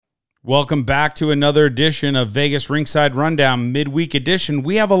Welcome back to another edition of Vegas Rinkside Rundown, midweek edition.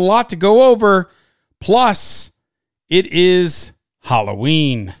 We have a lot to go over, plus it is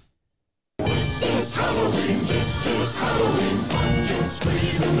Halloween. This is Halloween, pumpkin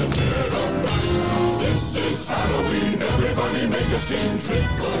scream in the dead of night. This is Halloween, everybody make a scene, trick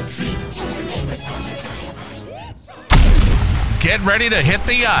or treat. Tell your neighbors gonna die of fright. Get ready to hit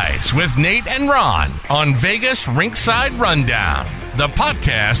the ice with Nate and Ron on Vegas Rinkside Rundown, the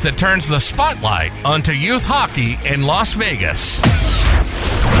podcast that turns the spotlight onto youth hockey in Las Vegas.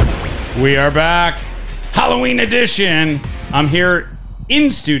 We are back, Halloween edition. I'm here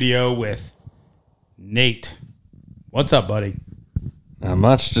in studio with Nate. What's up, buddy? Not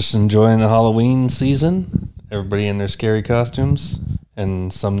much, just enjoying the Halloween season. Everybody in their scary costumes,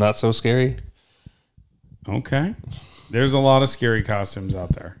 and some not so scary. Okay. There's a lot of scary costumes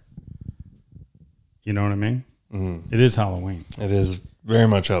out there. You know what I mean? Mm-hmm. It is Halloween. It is very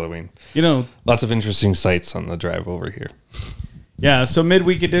much Halloween. You know, lots of interesting sights on the drive over here. Yeah, so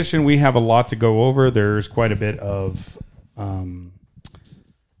midweek edition, we have a lot to go over. There's quite a bit of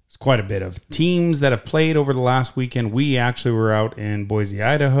teams that have played over the last weekend. We actually were out in Boise,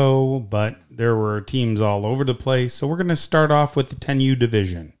 Idaho, but there were teams all over the place. So we're going to start off with the 10U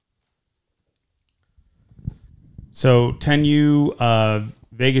division. So 10U,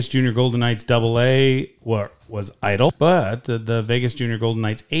 Vegas Junior Golden Knights AA was idle, but the Vegas Junior Golden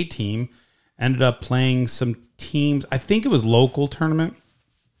Knights A team ended up playing some teams. I think it was local tournament,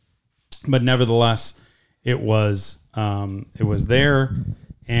 but nevertheless, it was there,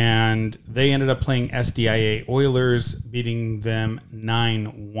 and they ended up playing SDIA Oilers, beating them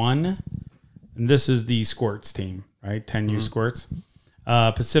 9-1. And this is the Squirts team, right? 10U Squirts.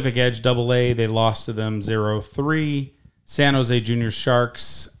 Pacific Edge AA, they lost to them 0-3. San Jose Junior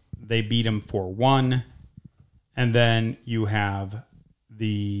Sharks, they beat them 4-1. And then you have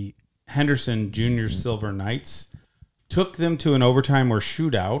the Henderson Junior Silver Knights. Took them to an overtime or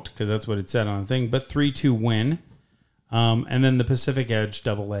shootout, because that's what it said on the thing, but 3-2 win. And then the Pacific Edge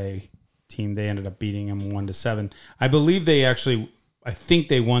AA team, they ended up beating them 1-7. I believe I think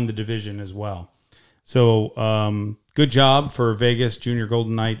they won the division as well. So good job for Vegas Junior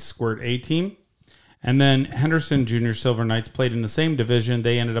Golden Knights Squirt A team. And then Henderson Junior Silver Knights played in the same division.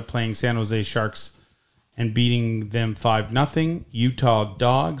 They ended up playing San Jose Sharks and beating them 5-0. Utah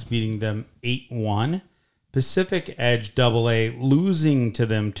Dogs beating them 8-1. Pacific Edge AA losing to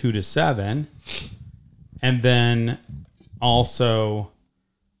them 2-7. And then also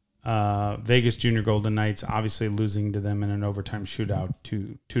Vegas Junior Golden Knights obviously losing to them in an overtime shootout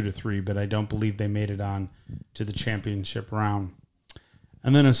 2-3, but I don't believe they made it on to the championship round.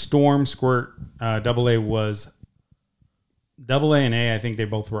 And then a Storm Squirt AA was AA and A. I think they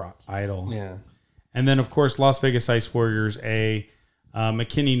both were idle. Yeah. And then of course Las Vegas Ice Warriors A,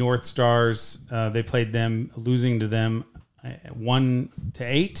 McKinney North Stars. They played them, losing to them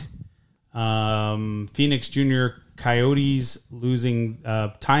 1-8. Phoenix Junior Coyotes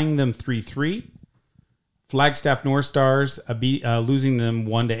tying them 3-3. Flagstaff North Stars losing them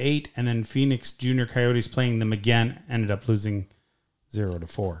 1-8, and then Phoenix Junior Coyotes playing them again ended up losing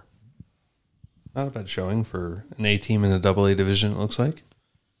 0-4. not a bad showing for an A team in a AA division, it looks like.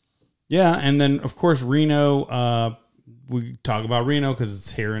 Yeah, and then of course Reno. We talk about Reno because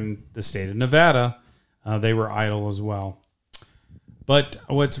it's here in the state of Nevada. They were idle as well. But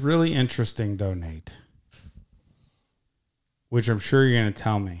what's really interesting, though, Nate, which I'm sure you're going to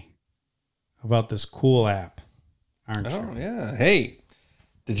tell me about this cool app, aren't you? Oh, yeah. Hey,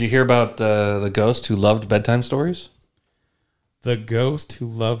 did you hear about the ghost who loved bedtime stories? The ghost who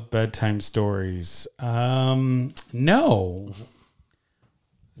loved bedtime stories. No.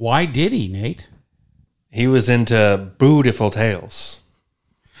 Why did he, Nate? He was into beautiful tales.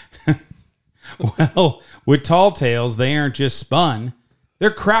 Well, with tall tales, they aren't just spun.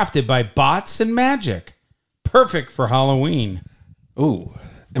 They're crafted by bots and magic. Perfect for Halloween. Ooh.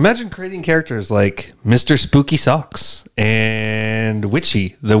 Imagine creating characters like Mr. Spooky Socks and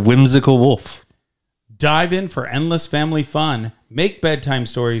Witchy, the whimsical wolf. Dive in for endless family fun. Make bedtime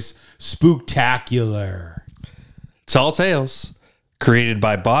stories spooktacular. Tall tales, created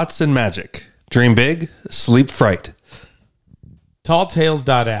by bots and magic. Dream big, sleep fright.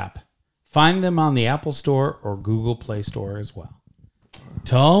 Talltales.app. Find them on the Apple Store or Google Play Store as well.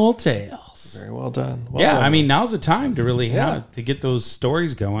 Tall Tales. Very well done. I mean, now's the time to really have to get those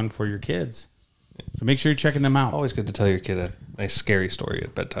stories going for your kids. So make sure you're checking them out. Always good to tell your kid a nice scary story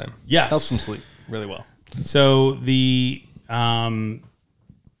at bedtime. Yes. Helps them sleep really well. So the 12U,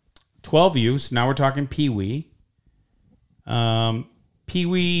 so now we're talking Pee-wee.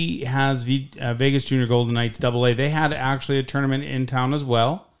 Pee-wee has Vegas Junior Golden Knights AA. They had actually a tournament in town as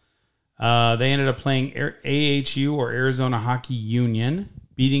well. They ended up playing AHU or Arizona Hockey Union,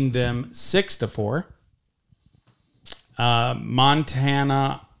 beating them 6-4.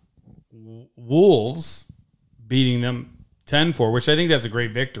 Montana Wolves beating them 10-4, which I think that's a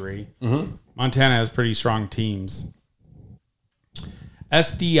great victory. Mm-hmm. Montana has pretty strong teams.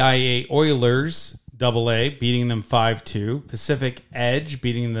 SDIA Oilers AA beating them 5-2. Pacific Edge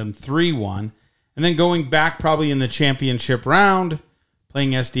beating them 3-1. And then going back probably in the championship round,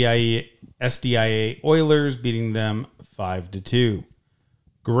 playing SDIA Oilers beating them 5-2.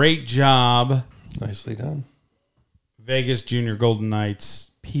 Great job. Nicely done. Vegas Junior Golden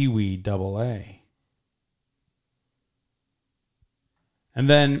Knights Pee Wee AA. And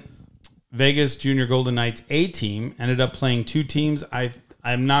then Vegas Junior Golden Knights A team ended up playing two teams.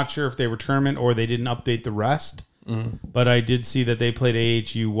 I'm not sure if they were tournament or they didn't update the rest. But I did see that they played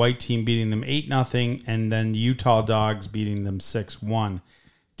AHU white team beating them 8-0 and then Utah Dogs beating them 6-1.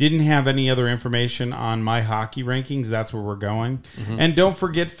 Didn't have any other information on my hockey rankings. That's where we're going. Mm-hmm. And don't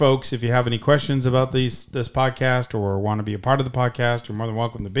forget, folks, if you have any questions about this podcast or want to be a part of the podcast, you're more than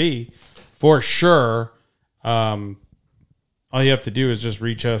welcome to be. For sure, all you have to do is just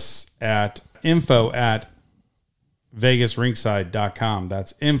reach us at info@vegasrinkside.com.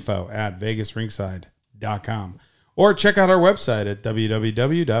 That's info@vegasrinkside.com. Or check out our website at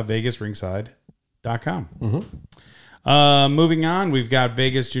www.vegasrinkside.com. Mm-hmm. Moving on, we've got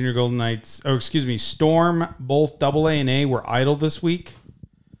Vegas Junior Golden Knights, Storm, both AA and A were idle this week.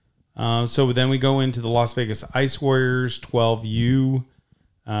 So then we go into the Las Vegas Ice Warriors 12U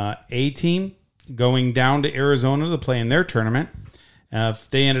A team, going down to Arizona to play in their tournament.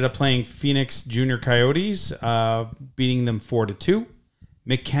 They ended up playing Phoenix Junior Coyotes, beating them 4-2.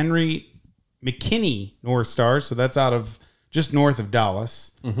 McKinney North Stars, so that's out of just north of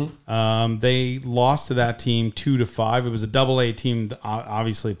Dallas. Mm-hmm. They lost to that team 2-5. It was a AA team,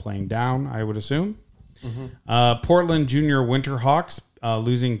 obviously playing down, I would assume. Mm-hmm. Portland Junior Winterhawks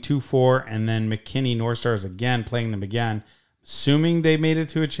losing 2-4, and then McKinney North Stars again playing them again, assuming they made it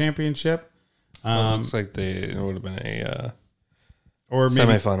to a championship. Looks like it would have been a or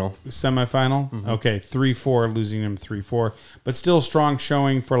maybe semifinal. Mm-hmm. Okay, 3-4, losing them 3-4. But still strong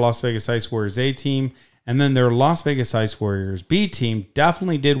showing for Las Vegas Ice Warriors A team. And then their Las Vegas Ice Warriors B team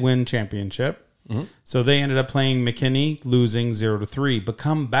definitely did win championship. Mm-hmm. So they ended up playing McKinney, losing 0-3. But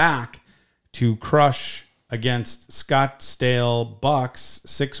come back to crush against Scottsdale Bucks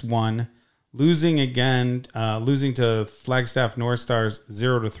 6-1. Losing to Flagstaff North Stars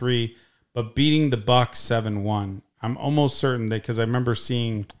 0-3. But beating the Bucks 7-1. I'm almost certain that because I remember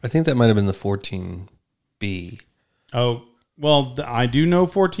seeing... I think that might have been the 14B. Oh, well, I do know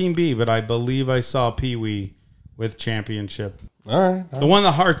 14B, but I believe I saw Pee Wee with championship. All right. The one of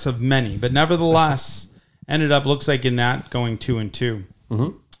the hearts of many, but nevertheless, ended up, looks like in that, going 2-2.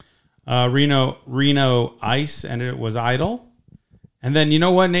 Mm-hmm. Reno Ice, and it was idle. And then, you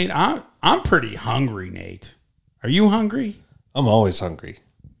know what, Nate? I'm pretty hungry, Nate. Are you hungry? I'm always hungry.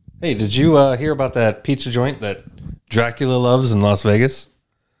 Hey, did you hear about that pizza joint that Dracula loves in Las Vegas?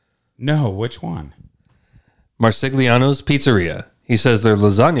 No, which one? Marsigliano's Pizzeria. He says their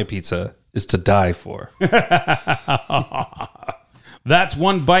lasagna pizza is to die for. That's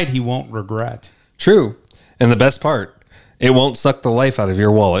one bite he won't regret. True. And the best part, it won't suck the life out of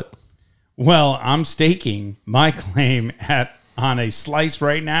your wallet. Well, I'm staking my claim on a slice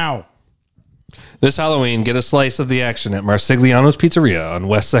right now. This Halloween, get a slice of the action at Marsigliano's Pizzeria on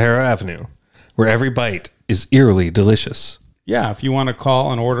West Sahara Avenue, where every bite is eerily delicious. Yeah, if you want to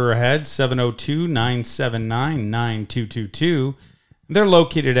call and order ahead, 702-979-9222. They're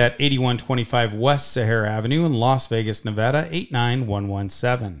located at 8125 West Sahara Avenue in Las Vegas, Nevada,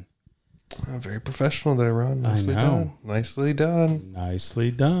 89117. Oh, very professional there, Ron. Nicely done. Nicely done.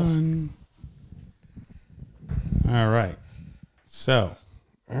 Nicely done. All right. So.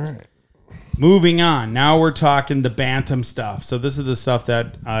 All right. Moving on. Now we're talking the Bantam stuff. So this is the stuff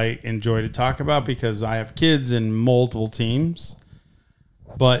that I enjoy to talk about because I have kids in multiple teams.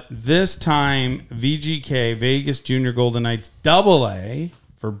 But this time, VGK, Vegas Junior Golden Knights AA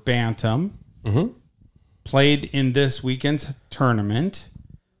for Bantam, played in this weekend's tournament.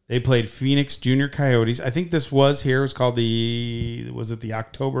 They played Phoenix Junior Coyotes. I think this was here. It was called was it the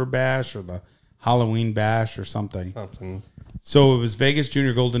October Bash or the Halloween Bash or something? So it was Vegas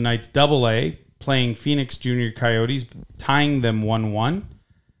Junior Golden Knights AA playing Phoenix Junior Coyotes, tying them 1-1.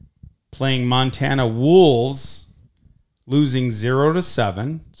 Playing Montana Wolves, losing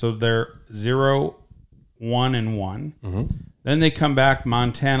 0-7. So they're 0-1-1. Mm-hmm. Then they come back,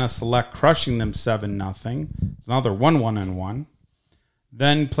 Montana Select crushing them 7-0. So now they're 1-1-1.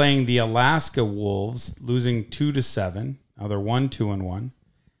 Then playing the Alaska Wolves, losing 2-7. Now they're 1-2-1.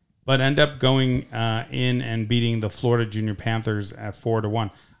 but end up going in and beating the Florida Junior Panthers at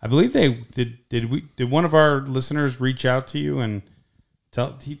 4-1. I believe they did. Did one of our listeners reach out to you and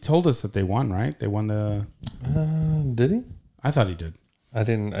he told us that they won, right? They won the. Did he? I thought he did. I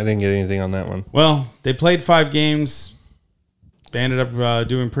didn't get anything on that one. Well, they played 5 games. They ended up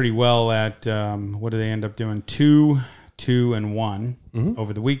doing pretty well at what did they end up doing? 2-1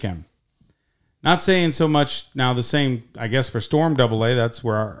 over the weekend. Not saying so much now. The same, I guess, for Storm AA. That's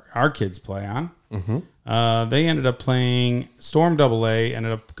where our kids play on. They ended up playing Storm AA.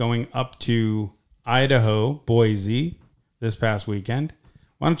 Ended up going up to Idaho, Boise, this past weekend.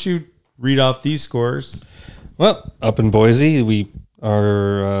 Why don't you read off these scores? Well, up in Boise,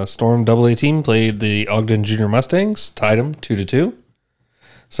 our Storm AA team played the Ogden Junior Mustangs, tied them 2-2.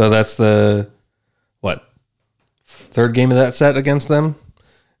 So that's the third game of that set against them.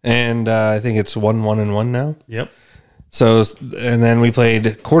 And I think it's 1-1 now. Yep. So, and then we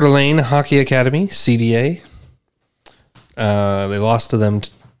played Coeur d'Alene Hockey Academy, CDA. They lost to them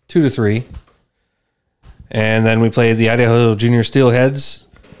 2-3. And then we played the Idaho Junior Steelheads.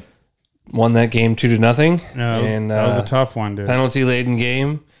 Won that game 2-0. Yeah, that was a tough one, dude. Penalty-laden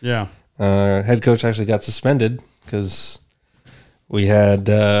game. Yeah. Head coach actually got suspended because we had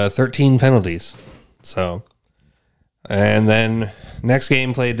 13 penalties. So, and then next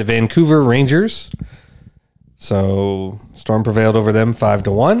game played the Vancouver Rangers. So Storm prevailed over them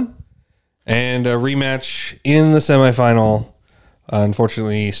 5-1. And a rematch in the semifinal.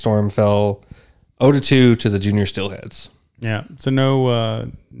 Unfortunately, Storm fell 0-2 to the Junior Steelheads. Yeah, so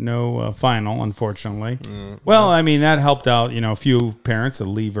no final, unfortunately. Well, I mean, that helped out, a few parents that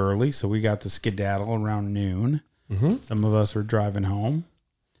leave early, so we got to skedaddle around noon. Some of us were driving home.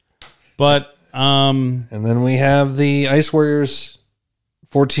 But, and then we have the Ice Warriors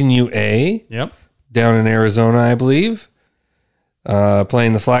 14UA. Yep. Down in Arizona, I believe.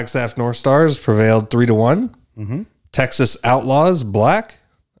 Playing the Flagstaff North Stars, prevailed 3-1. Texas Outlaws Black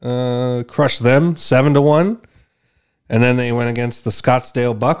crushed them 7-1. And then they went against the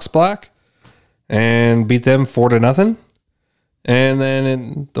Scottsdale Bucks Black and beat them 4-0. And then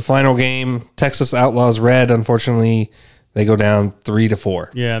in the final game, Texas Outlaws Red, unfortunately, they go down 3-4.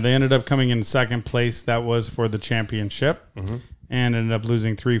 Yeah, they ended up coming in second place. That was for the championship and ended up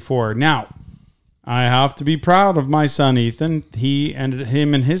losing 3-4. Now, I have to be proud of my son, Ethan.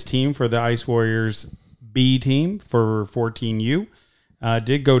 Him and his team for the Ice Warriors B team for 14U.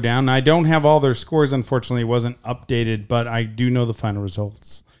 Did go down. I don't have all their scores, unfortunately. It wasn't updated, but I do know the final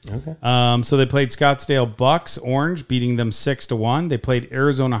results. Okay. So they played Scottsdale Bucks Orange, beating them 6-1. They played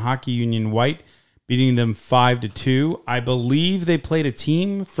Arizona Hockey Union White, beating them 5-2. I believe they played a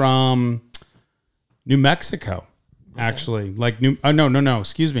team from New Mexico, actually.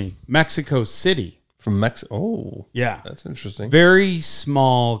 Excuse me. Mexico City. From Mexico. Oh. Yeah. That's interesting. Very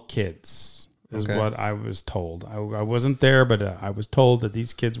small kids. Is Okay. what I was told. I wasn't there, but I was told that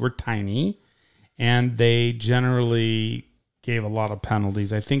these kids were tiny, and they generally gave a lot of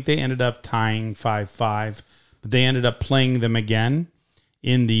penalties. I think they ended up tying 5-5, but they ended up playing them again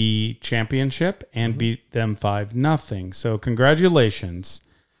in the championship and beat them 5-0. So congratulations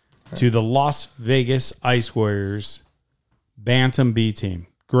to the Las Vegas Ice Warriors Bantam B team.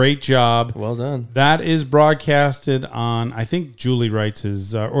 Great job. Well done. That is broadcasted on, I think Julie writes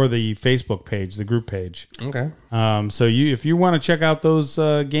his, or the Facebook page, the group page. Okay. So if you want to check out those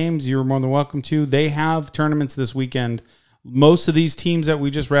games, you're more than welcome to. They have tournaments this weekend. Most of these teams that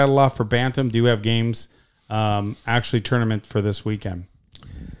we just rattled off for Bantam do have games, actually tournament for this weekend,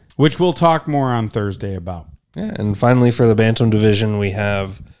 which we'll talk more on Thursday about. Yeah, and finally for the Bantam division, we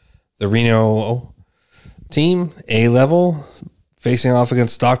have the Reno team, A-level, facing off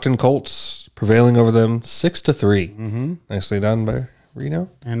against Stockton Colts, prevailing over them 6-3. Nicely done by Reno.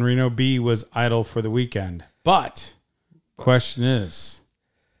 And Reno B was idle for the weekend. But question is,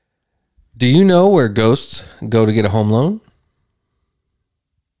 do you know where ghosts go to get a home loan?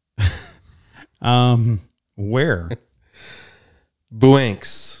 where?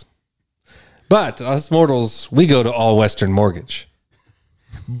 Buanks. But us mortals, we go to All Western Mortgage.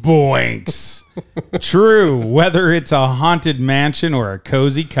 Boinks. True. Whether it's a haunted mansion or a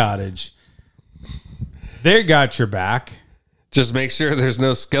cozy cottage, they got your back. Just make sure there's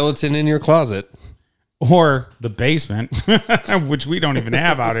no skeleton in your closet. Or the basement, which we don't even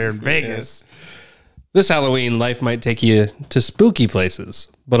have out here in Vegas. This Halloween, life might take you to spooky places,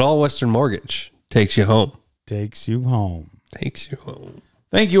 but All Western Mortgage takes you home. Takes you home. Takes you home.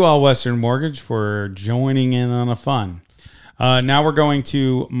 Thank you, All Western Mortgage, for joining in on the fun. Now we're going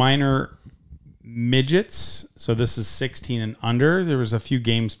to minor midgets. So this is 16 and under. There was a few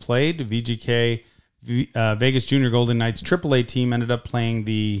games played. VGK, Vegas Junior Golden Knights AAA team ended up playing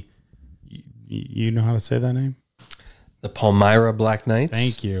the You know how to say that name? The Palmyra Black Knights.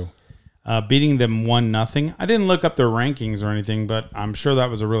 Thank you. Beating them 1-0. I didn't look up their rankings or anything, but I'm sure that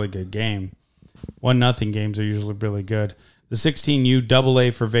was a really good game. 1-0 games are usually really good. The 16U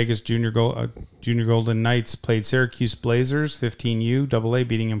AA for Vegas Junior Golden Knights played Syracuse Blazers, 15U AA,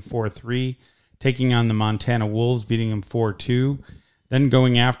 beating them 4-3. Taking on the Montana Wolves, beating them 4-2. Then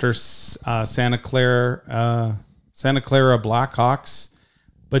going after Santa Clara Blackhawks,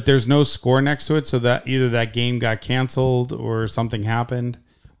 but there's no score next to it, so that either that game got canceled or something happened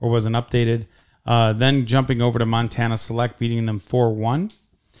or wasn't updated. Then jumping over to Montana Select, beating them 4-1.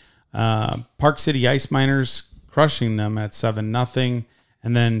 Park City Ice Miners crushing them at 7-0.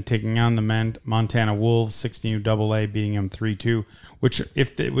 And then taking on the Montana Wolves, 16U AA, beating them 3-2. Which,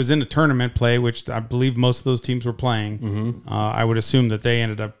 if it was in a tournament play, which I believe most of those teams were playing, I would assume that they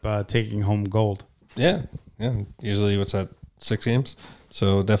ended up taking home gold. Yeah. Usually, what's that, 6 games?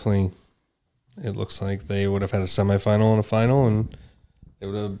 So definitely, it looks like they would have had a semifinal and a final, and they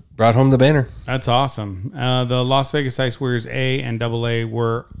would have brought home the banner. That's awesome. The Las Vegas Ice Warriors A and AA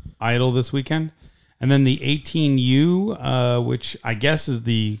were idle this weekend. And then the 18U, which I guess is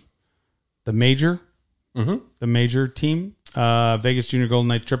the major, the major team, Vegas Junior Golden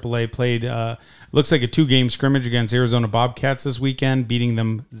Knights AAA played. Looks like a 2-game scrimmage against Arizona Bobcats this weekend, beating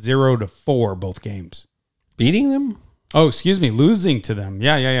them 0-4 both games. Beating them? Oh, excuse me, losing to them.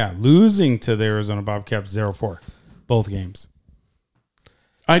 Yeah, losing to the Arizona Bobcats 0-4 both games.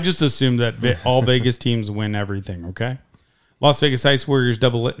 I just assumed that all Vegas teams win everything. Okay, Las Vegas Ice Warriors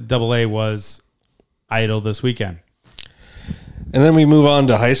AA was idle this weekend. And then we move on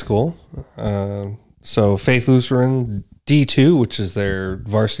to high school. So Faith Lutheran D2, which is their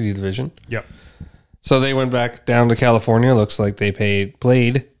varsity division. Yep. So they went back down to California. Looks like they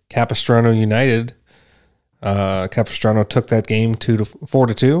played Capistrano United. Capistrano took that game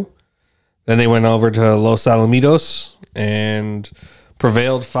 4-2. Then they went over to Los Alamitos and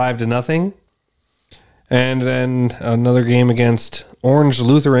prevailed 5-0. And then another game against Orange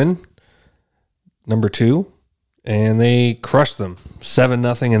Lutheran, number 2, and they crushed them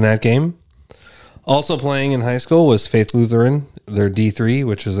 7-0 in that game. Also playing in high school was Faith Lutheran, their D3,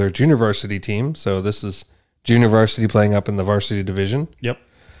 which is their junior varsity team. So this is junior varsity playing up in the varsity division. Yep.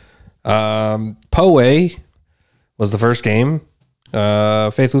 Poway was the first game.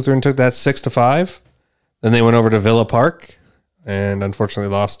 Faith Lutheran took that 6-5. Then they went over to Villa Park and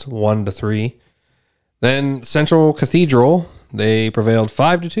unfortunately lost 1-3. Then Central Cathedral, they prevailed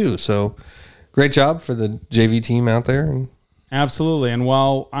 5-2. So great job for the JV team out there. Absolutely. And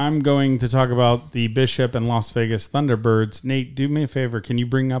while I'm going to talk about the Bishop and Las Vegas Thunderbirds, Nate, do me a favor. Can you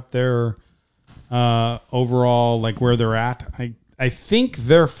bring up their overall, like where they're at? I think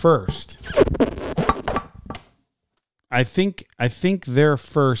they're first. I think they're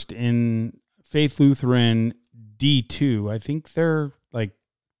first in Faith Lutheran D2. I think they're like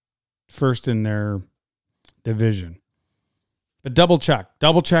first in their division. But double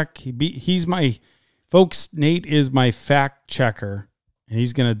check. He's my folks. Nate is my fact checker, and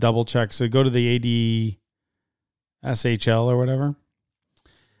he's going to double check. So go to the ADSHL or whatever.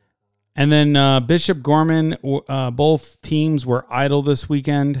 And then Bishop Gorman, both teams were idle this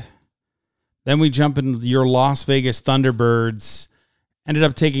weekend. Then we jump into your Las Vegas Thunderbirds. Ended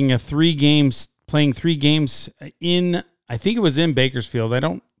up taking playing 3 games in, I think it was in Bakersfield. I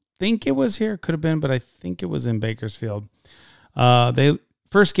don't think it was here. Could have been, but I think it was in Bakersfield.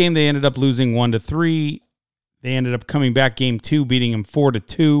 First game they ended up losing 1-3. They ended up coming back game 2, beating them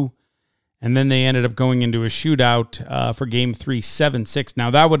 4-2. And then they ended up going into a shootout for game 3, 7-6. Now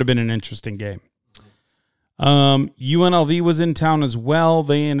that would have been an interesting game. UNLV was in town as well.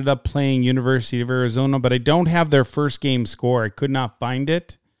 They ended up playing University of Arizona, but I don't have their first game score. I could not find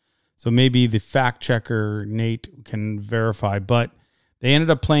it. So maybe the fact checker, Nate, can verify. But they ended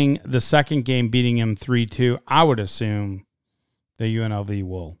up playing the second game, beating them 3-2. I would assume the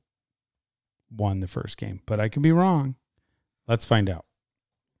UNLV won the first game, but I could be wrong. Let's find out.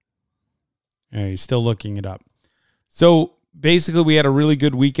 He's still looking it up. So basically, we had a really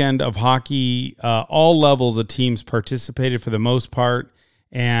good weekend of hockey. All levels of teams participated for the most part,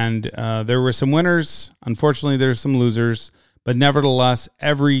 and there were some winners. Unfortunately, there's some losers, but nevertheless,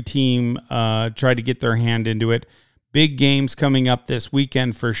 every team tried to get their hand into it. Big games coming up this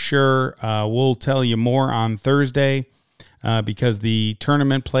weekend for sure. We'll tell you more on Thursday because the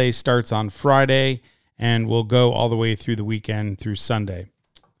tournament play starts on Friday and will go all the way through the weekend through Sunday.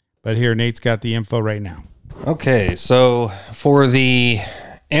 But here, Nate's got the info right now. Okay, so for the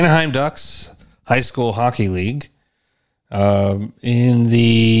Anaheim Ducks High School Hockey League, they're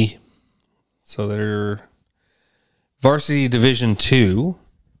Varsity Division 2,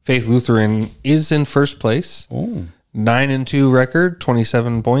 Faith Lutheran is in first place. Oh. 9-2 record,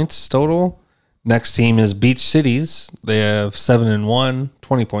 27 points total. Next team is Beach Cities. They have 7-1,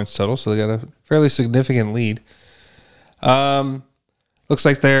 20 points total, so they got a fairly significant lead. Looks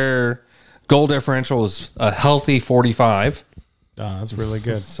like their goal differential is a healthy 45. Oh, that's really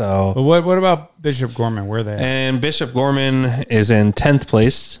good. So, But what about Bishop Gorman? Where are they at? and Bishop Gorman is in 10th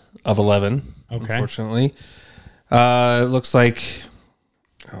place of 11. Okay. Unfortunately, it looks like.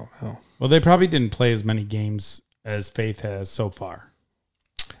 Oh no. Well, they probably didn't play as many games as Faith has so far.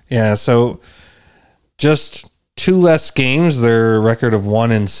 Yeah. So, just 2 less games. Their record of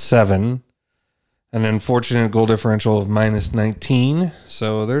 1-7. An unfortunate goal differential of -19.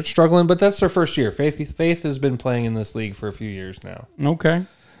 So they're struggling, but that's their first year. Faith has been playing in this league for a few years now. Okay.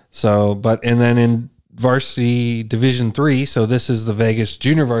 So, and then in varsity Division 3, so this is the Vegas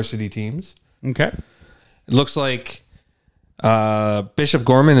junior varsity teams. Okay. It looks like Bishop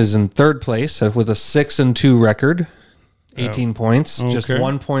Gorman is in third place with a 6-2 record, 18 points, just okay.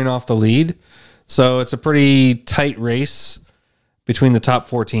 1 point off the lead. So it's a pretty tight race between the top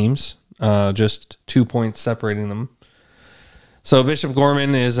 4 teams. Just 2 points separating them. So Bishop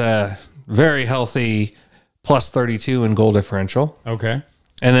Gorman is a very healthy +32 in goal differential. Okay.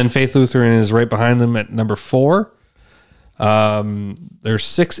 And then Faith Lutheran is right behind them at number 4. They're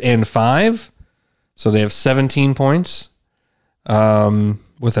 6-5. So they have 17 points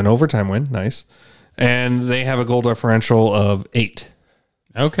with an overtime win. Nice. And they have a goal differential of 8.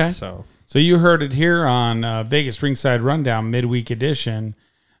 Okay. So you heard it here on Vegas Rinkside Rundown midweek edition.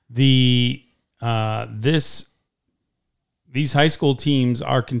 These high school teams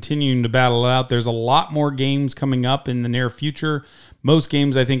are continuing to battle out. There's a lot more games coming up in the near future. Most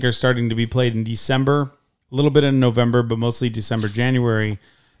games, I think, are starting to be played in December, a little bit in November, but mostly December, January.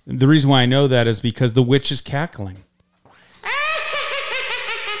 The reason why I know that is because the witch is cackling.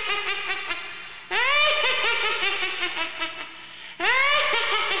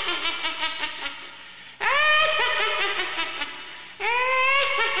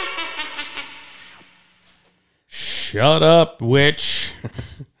 Shut up, witch.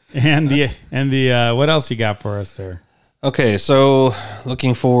 and the what else you got for us there? okay, so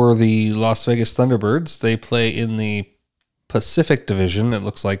looking for the Las Vegas Thunderbirds. They play in the Pacific Division. It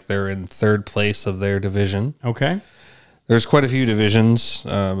looks like they're in third place of their division. Okay. There's quite a few divisions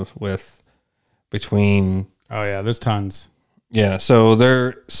between. Oh yeah, there's tons. Yeah, so there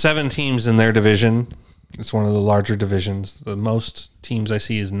are 7 teams in their division. It's one of the larger divisions. The most teams I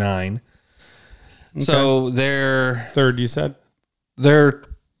see is 9. Okay. So they're Third, you said? they're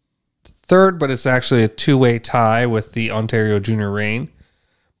third, but it's actually a 2-way tie with the Ontario Junior Reign.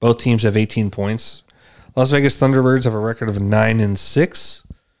 Both teams have 18 points. Las Vegas Thunderbirds have a record of 9-6,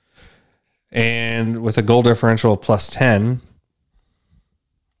 and with a goal differential of +10.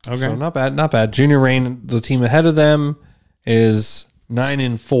 Okay. So not bad, not bad. Junior Reign, the team ahead of them, is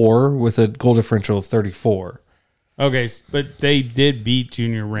 9-4 with a goal differential of 34. Okay, but they did beat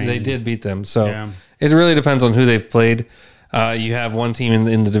Junior Reign. They did beat them, so Yeah. it really depends on who they've played. You have one team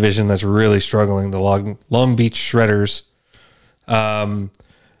in the division that's really struggling, the Long Beach Shredders,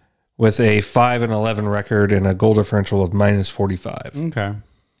 with a 5-11 record and a goal differential of -45. Okay.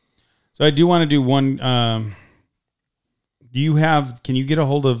 So I do want to do one. Can you get a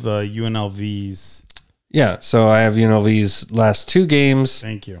hold of UNLV's? Yeah, so I have UNLV's last 2 games.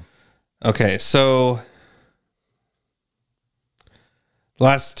 Thank you. Okay, so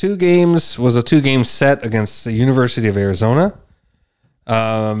last 2 games was a 2-game set against the University of Arizona.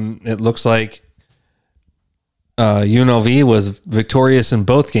 It looks like UNLV was victorious in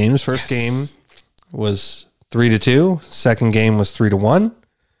both games. First game was 3-2. Second game was 3-1.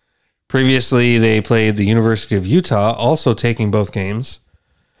 Previously, they played the University of Utah, also taking both games,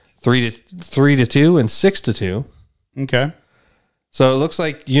 3-2 and 6-2. Okay. So it looks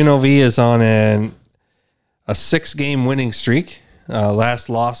like UNLV is on a 6-game winning streak. Last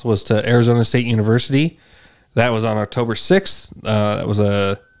loss was to Arizona State University. That was on October 6th. That was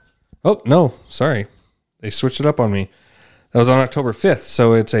sorry. They switched it up on me. That was on October 5th.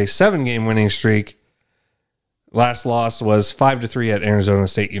 So it's a 7-game winning streak. Last loss was 5-3 at Arizona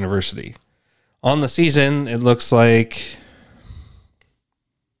State University. On the season, it looks like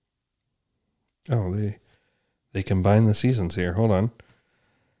they combined the seasons here. Hold on.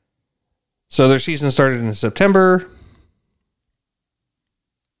 So their season started in September.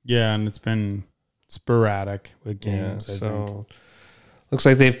 Yeah, and it's been sporadic with games, I think. So looks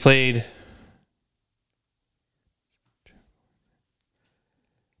like they've played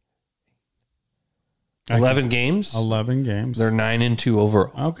 11 games. 11 games. They're 9-2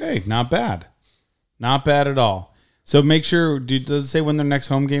 overall. Okay, not bad. Not bad at all. So make sure, does it say when their next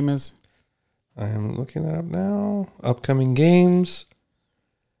home game is? I am looking that up now. Upcoming games.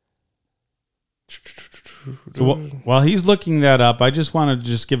 So while he's looking that up, I just want to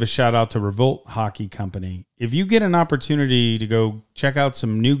just give a shout out to Revolt Hockey Company. If you get an opportunity to go check out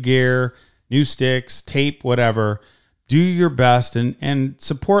some new gear, new sticks, tape, whatever, do your best and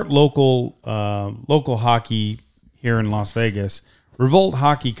support local hockey here in Las Vegas. Revolt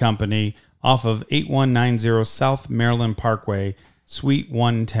Hockey Company off of 8190 South Maryland Parkway, Suite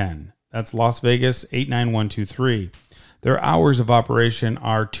 110. That's Las Vegas 89123. Their hours of operation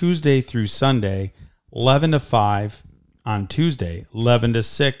are Tuesday through Sunday, 11 to 5 on Tuesday, 11 to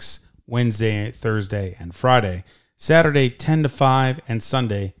 6 Wednesday, Thursday, and Friday. Saturday, 10 to 5, and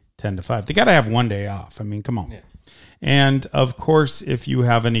Sunday, 10 to 5. They got to have one day off. I mean, come on. Yeah. And, of course, if you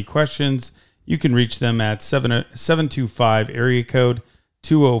have any questions, you can reach them at 725 area code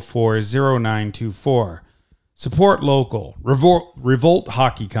 204-0924. Support local. Revolt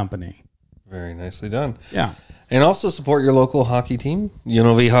Hockey Company. Very nicely done. Yeah. And also support your local hockey team.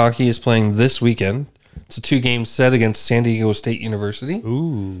 UNLV Hockey is playing this weekend. It's a 2-game set against San Diego State University.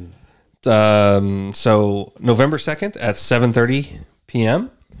 Ooh. So November 2nd at 7:30 p.m.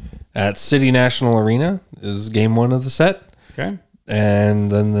 at City National Arena is game 1 of the set. Okay.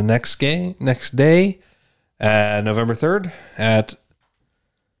 And then the next day, November 3rd at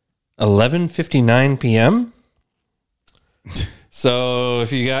 11:59 p.m. So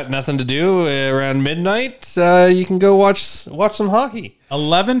if you got nothing to do around midnight, you can go watch some hockey.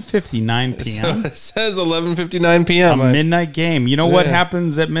 11:59 p.m. So it says 11:59 p.m. A midnight game. You know what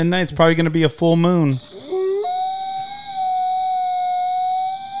happens at midnight? It's probably going to be a full moon.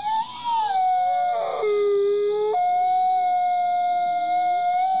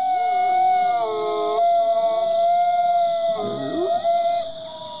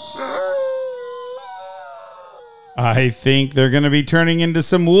 I think they're going to be turning into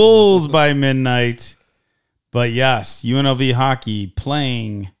some wolves by midnight. But yes, UNLV hockey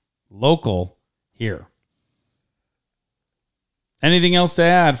playing local here. Anything else to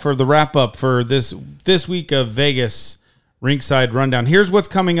add for the wrap up for this week of Vegas Rinkside Rundown? Here's what's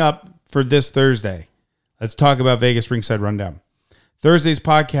coming up for this Thursday. Let's talk about Vegas Rinkside Rundown. Thursday's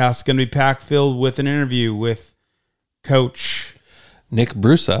podcast is going to be packed filled with an interview with Coach Nick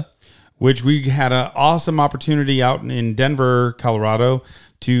Brusa, which we had an awesome opportunity out in Denver, Colorado,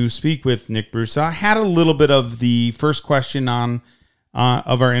 to speak with Nick Brusa. I had a little bit of the first question on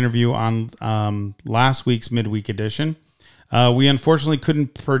of our interview on last week's midweek edition. We unfortunately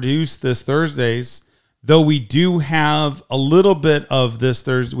couldn't produce this Thursday's, though we do have a little bit of this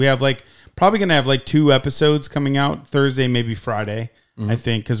Thursday. We have probably going to have 2 episodes coming out Thursday, maybe Friday, I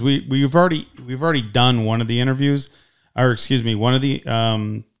think, because we've already done one of the interviews, or excuse me, one of the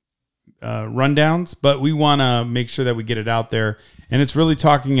rundowns, but we want to make sure that we get it out there. And it's really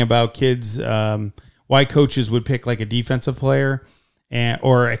talking about kids, why coaches would pick a defensive player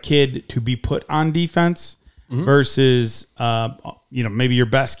or a kid to be put on defense versus, maybe your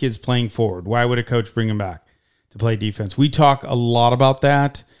best kid's playing forward. Why would a coach bring him back to play defense? We talk a lot about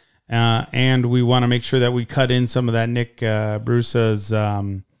that. And we want to make sure that we cut in some of that Nick Brusa's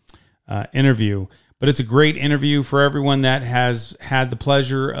interview. But it's a great interview for everyone that has had the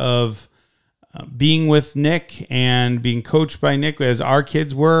pleasure of being with Nick and being coached by Nick as our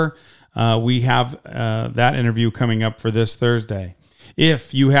kids were. We have that interview coming up for this Thursday.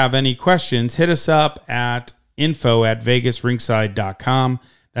 If you have any questions, hit us up at info@vegasrinkside.com.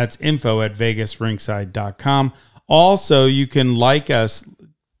 That's info@vegasrinkside.com. Also, you can like us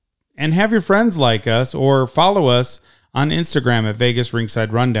and have your friends like us or follow us on Instagram at Vegas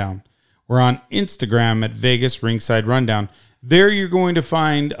Rinkside Rundown. We're on Instagram at Vegas Rinkside Rundown. There you're going to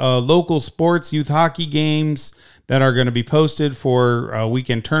find local sports, youth hockey games that are going to be posted for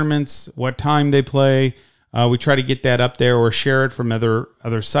weekend tournaments, what time they play. We try to get that up there or share it from other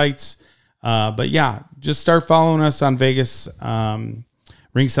sites. But yeah, just start following us on Vegas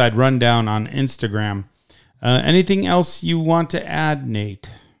Rinkside Rundown on Instagram. Anything else you want to add,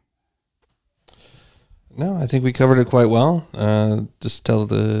 Nate? No, I think we covered it quite well. Just tell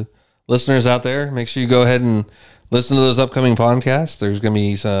the listeners out there, make sure you go ahead and listen to those upcoming podcasts. There's going to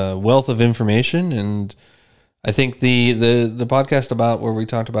be a wealth of information, and I think the podcast about where we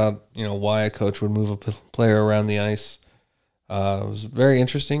talked about why a coach would move a player around the ice was very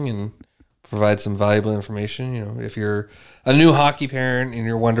interesting and provide some valuable information. If you're a new hockey parent and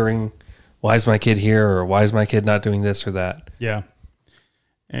you're wondering why is my kid here or why is my kid not doing this or that, yeah.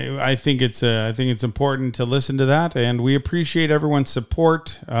 I think it's important to listen to that, and we appreciate everyone's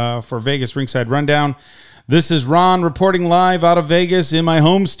support for Vegas Rinkside Rundown. This is Ron reporting live out of Vegas in my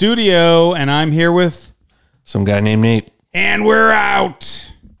home studio, and I'm here with Some guy named Nate. And we're out.